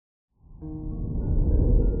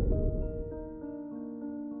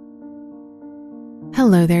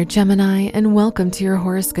Hello there, Gemini, and welcome to your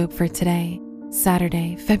horoscope for today,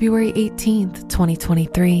 Saturday, February 18th,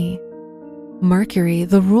 2023. Mercury,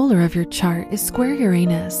 the ruler of your chart, is square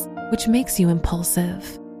Uranus, which makes you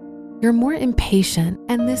impulsive. You're more impatient,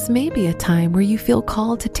 and this may be a time where you feel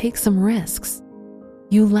called to take some risks.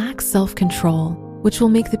 You lack self-control, which will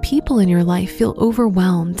make the people in your life feel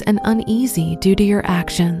overwhelmed and uneasy due to your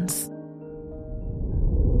actions.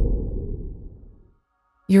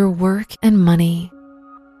 Your work and money.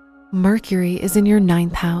 Mercury is in your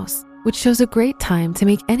 9th house, which shows a great time to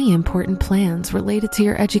make any important plans related to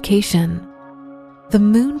your education. The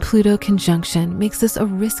Moon-Pluto conjunction makes this a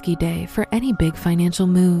risky day for any big financial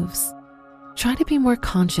moves. Try to be more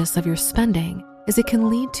conscious of your spending, as it can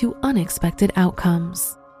lead to unexpected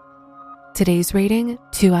outcomes. Today's rating,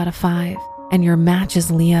 2 out of 5, and your match is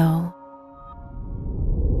Leo.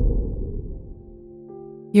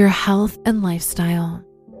 Your health and lifestyle.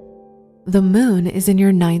 The moon is in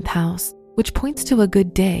your 9th house, which points to a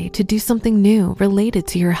good day to do something new related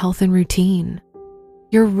to your health and routine.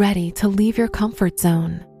 You're ready to leave your comfort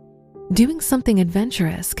zone. Doing something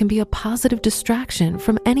adventurous can be a positive distraction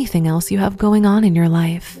from anything else you have going on in your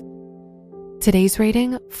life. Today's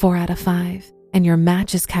rating, 4 out of 5, and your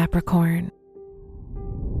match is Capricorn.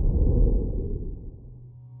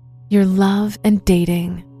 Your love and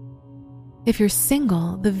dating. If you're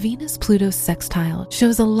single, the Venus-Pluto sextile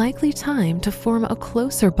shows a likely time to form a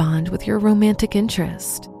closer bond with your romantic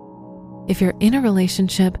interest. If you're in a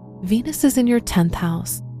relationship, Venus is in your 10th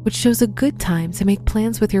house, which shows a good time to make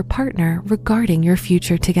plans with your partner regarding your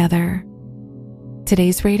future together.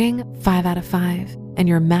 Today's rating, 5 out of 5, and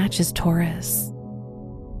your match is Taurus.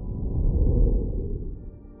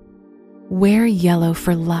 Wear yellow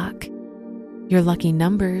for luck. Your lucky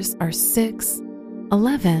numbers are 6,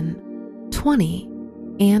 11, 20,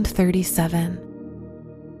 and 37.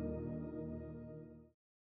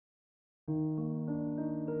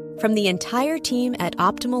 From the entire team at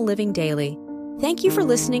Optimal Living Daily, thank you for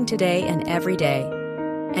listening today and every day.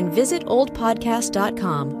 And visit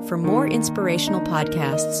oldpodcast.com for more inspirational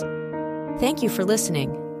podcasts. Thank you for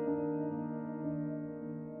listening.